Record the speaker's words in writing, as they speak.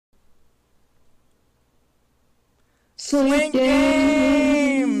Slink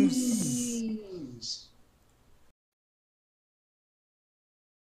Games!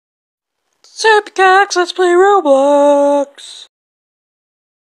 Supercax, let's play Roblox!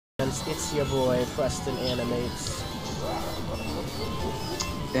 It's your boy, Preston Animates.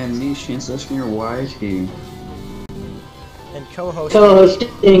 And me, Shane's your YT. And co-hosting.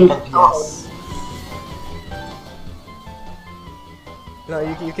 Co-hosting. Yes. No,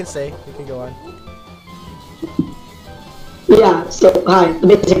 you can say. You can go on. Yeah, so, hi,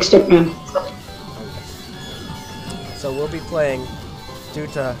 Thebasicstickman. So we'll be playing, due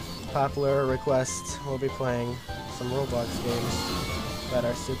to popular requests, we'll be playing some Roblox games that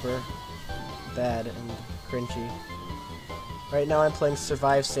are super bad and cringy. Right now I'm playing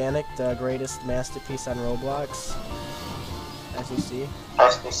Survive Sanic, the greatest masterpiece on Roblox, as you see.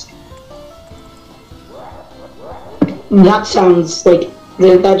 That sounds like,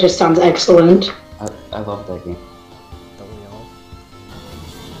 that just sounds excellent. I love that game. Don't we all?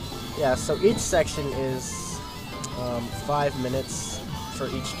 Yeah, so each section is 5 minutes for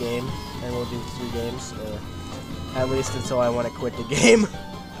each game, and we'll do 3 games, or at least until I want to quit the game.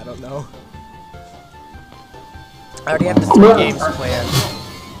 I don't know. I already have the 3 games planned.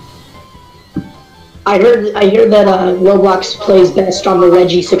 I hear that Roblox plays best on the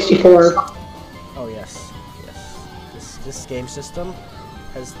Reggie 64. Oh yes, yes. This game system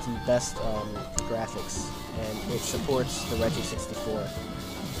has the best graphics, and it supports the Reggie 64.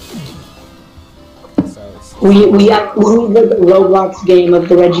 So it's We have the Roblox game of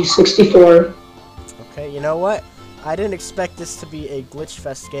the Reggie 64. okay. You know what? I didn't expect this to be a glitch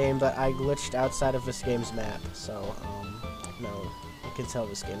fest game, but I glitched outside of this game's map, so no, you can tell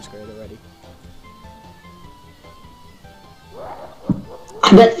this game's great already.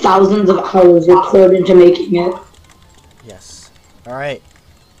 I bet thousands of hours were poured into making it. Yes. All right.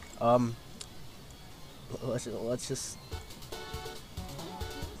 Let's just.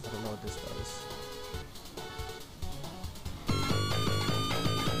 I don't know what this does.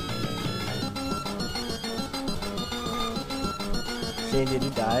 Shane, did you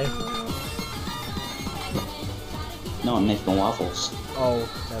die? No, I'm making waffles. Oh,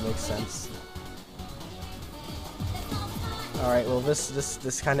 that makes sense. Alright, well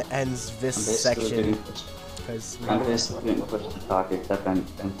this kind of ends this section. Because I'm basically going to push the talk, except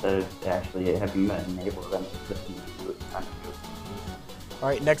instead of actually having that enable them to do it.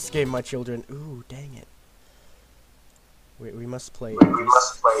 Alright, next game, my children. Ooh, dang it. We must play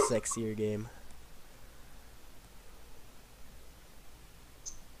this sexier game.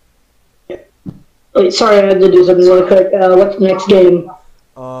 Wait, sorry, I had to do something really quick. What's the next game?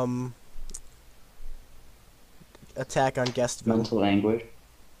 Attack on Guestville. Mental anguish.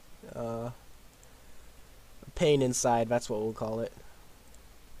 Pain Inside, that's what we'll call it.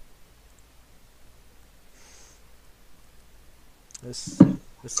 This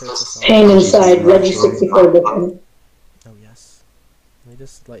hurts us all. Pain Inside, Reggie 64 edition. Oh yes. Let me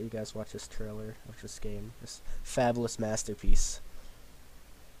just let you guys watch this trailer of this game. This fabulous masterpiece.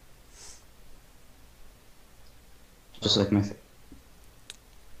 Just like my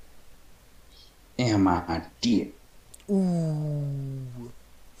damn idea. Ooh.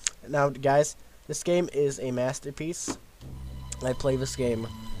 Now, guys, this game is a masterpiece. I play this game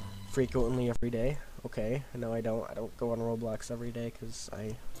frequently every day. Okay, no, I don't. I don't go on Roblox every day because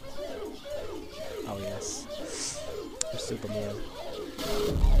I. Oh yes, I'm Superman.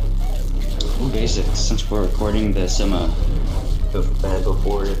 Ooh, basic. Since we're recording this,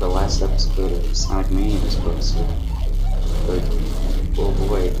 before the last episode of Sonic Mania is posted. But, oh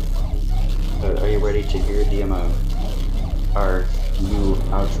boy, are you ready to hear the our new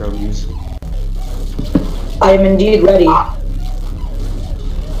outro music? I am indeed ready.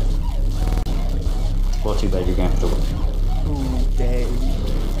 Well, too bad you're gonna have to wait. Ooh, dang.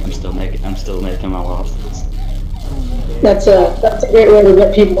 I'm still making my waffles. That's a great way to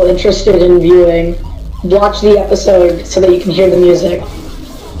get people interested in viewing. Watch the episode so that you can hear the music.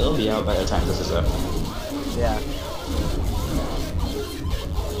 It'll be out by the time this is up. Yeah.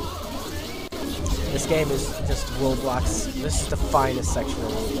 This game is just Roblox. This is the finest section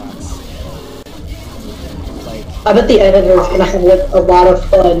of Roblox. Like, I bet the editor's gonna have a lot of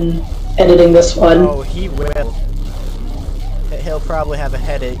fun editing this one. oh, he will. He'll probably have a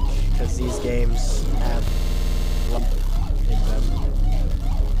headache because these games have lump in them.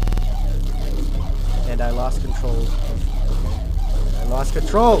 And I lost control. I lost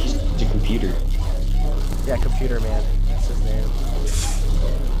control. It's a computer. Yeah, Computer Man. That's his name.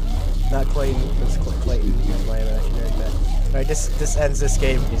 Not Clayton. It's Clayton. He's my imaginary pet. Alright, this ends this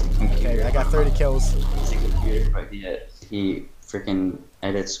game. Okay, I got 30 kills. It's a computer, but he freaking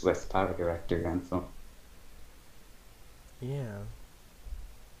edits with Power Director on phone. Yeah.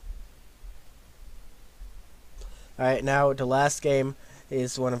 Alright, now the last game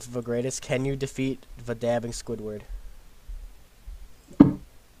is one of the greatest. Can you defeat the dabbing Squidward?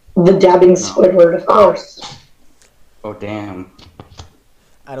 The dabbing No. Squidward, of course. Oh damn.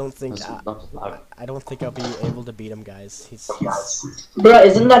 I don't think I don't think I'll be able to beat him, guys. He's Bruh,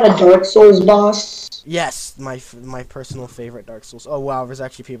 isn't that a Dark Souls boss? yes, my personal favorite Dark Souls. Oh wow, there's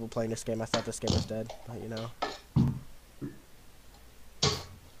actually people playing this game. I thought this game was dead, but you know.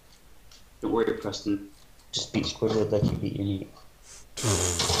 Don't worry, Preston. Just beat Squidward like you beat any.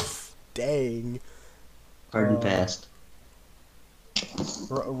 Dang. Hard and fast.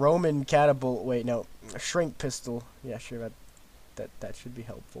 Roman catapult. Wait, no, shrink pistol. Yeah, sure. That should be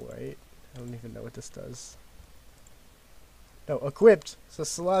helpful, right? I don't even know what this does. No, equipped. It's a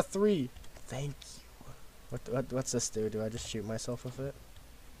slot 3. Thank you. What's this do? Do I just shoot myself with it?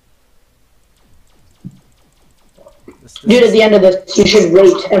 Dude, at the end of this, you should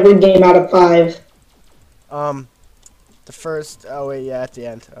rate every game out of 5. The first. Oh wait, yeah, at the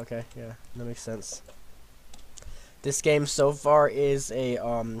end. Okay, yeah, that makes sense. This game so far is a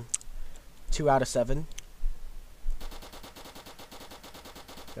 2 out of 7.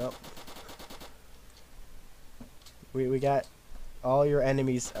 Yep. We got all your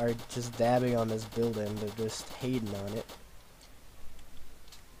enemies are just dabbing on this building. They're just hating on it.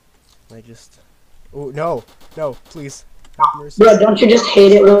 They just. Oh no, no, please. Have mercy. Bro, don't you just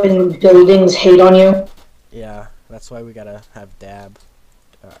hate it when buildings hate on you? Yeah, that's why we gotta have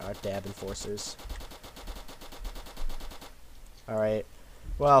our dab enforcers. Alright,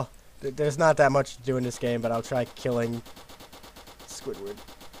 well, there's not that much to do in this game, but I'll try killing Squidward.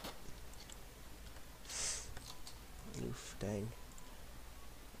 Oof, dang.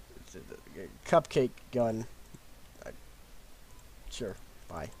 Cupcake gun. Sure,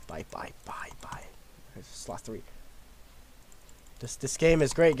 bye. Slot 3. This game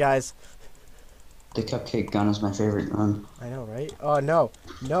is great, guys. The cupcake gun is my favorite gun. I know, right? Oh, no.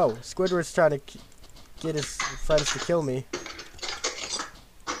 No. Squidward's trying to get his friends to kill me.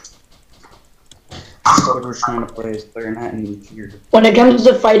 Squidward's trying to play his clarinet and he's here. When it comes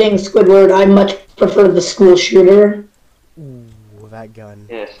to fighting Squidward, I much prefer the school shooter. Ooh, that gun.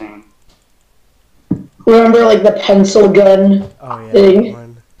 Yeah, same. Remember, like, the pencil gun Oh, yeah, thing? that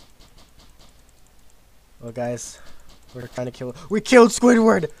one. Well, guys, we're trying to kill. We killed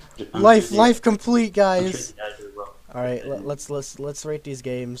Squidward. Life complete, guys. All right, let's rate these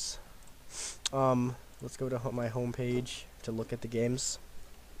games. Let's go to my home page to look at the games.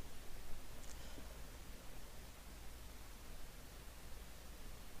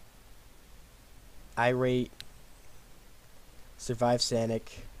 I rate Survive Sanic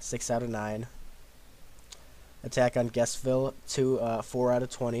 6 out of 9. Attack on Guestville 4 out of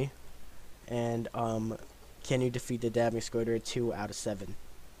 20. And Can You Defeat the Dabbing Squidward 2 out of 7.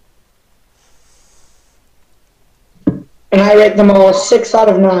 And I rate them all 6 out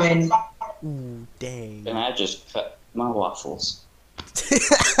of 9. Ooh, dang. And I just cut my waffles.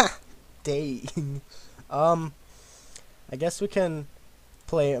 Dang. I guess we can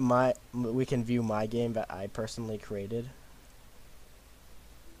view my game that I personally created.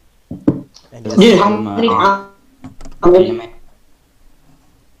 And yes, Dude, how many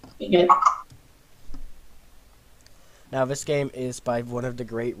now this game is by one of the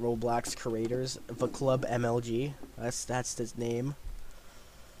great Roblox creators, the Club MLG. That's his name.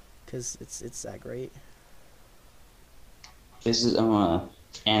 Cause it's that great. This is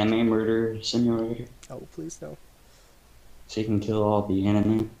anime murder simulator. Oh please no. So you can kill all the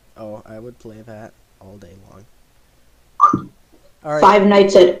anime. Oh, I would play that all day long. All right. 5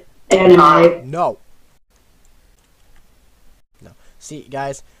 Nights at Anime. No. No. See,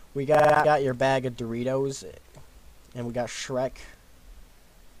 guys, we got your bag of Doritos, and we got Shrek.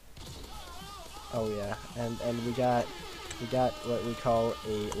 Oh yeah, and we got what we call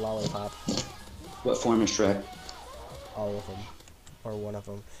a lollipop. What form is Shrek? All of them, or one of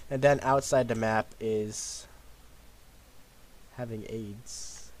them. And then outside the map is having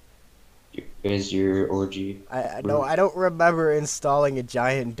AIDS. Is your orgy? I don't remember installing a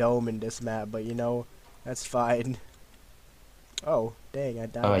giant dome in this map, but you know, that's fine. Oh dang, I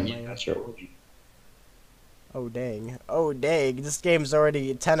died. Oh yeah, that's your orgy. Oh dang. Oh dang, this game's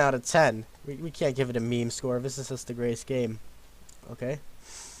already 10 out of 10. We can't give it a meme score. This is just the greatest game. Okay.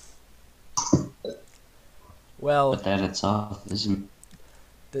 Well, But that it's off. this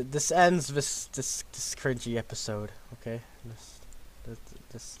ends this cringy episode. Okay. This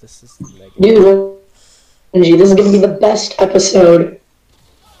is negative. Dude, this is gonna be the best episode.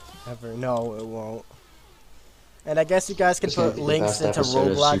 Ever. No, it won't. And I guess you guys can It's gonna put be the links best into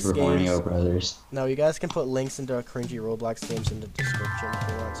episode of Roblox Super games. Hornio Brothers. No, you guys can put links into cringy Roblox games in the description if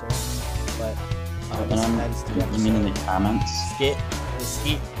you want to. But And you mean in the comments? Skit. The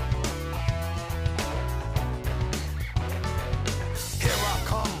skeet. Here I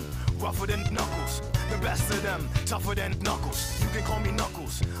come, rougher than knuckles. The best of them, tougher than knuckles. You can call me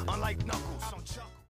Knuckles, unlike Knuckles. I'm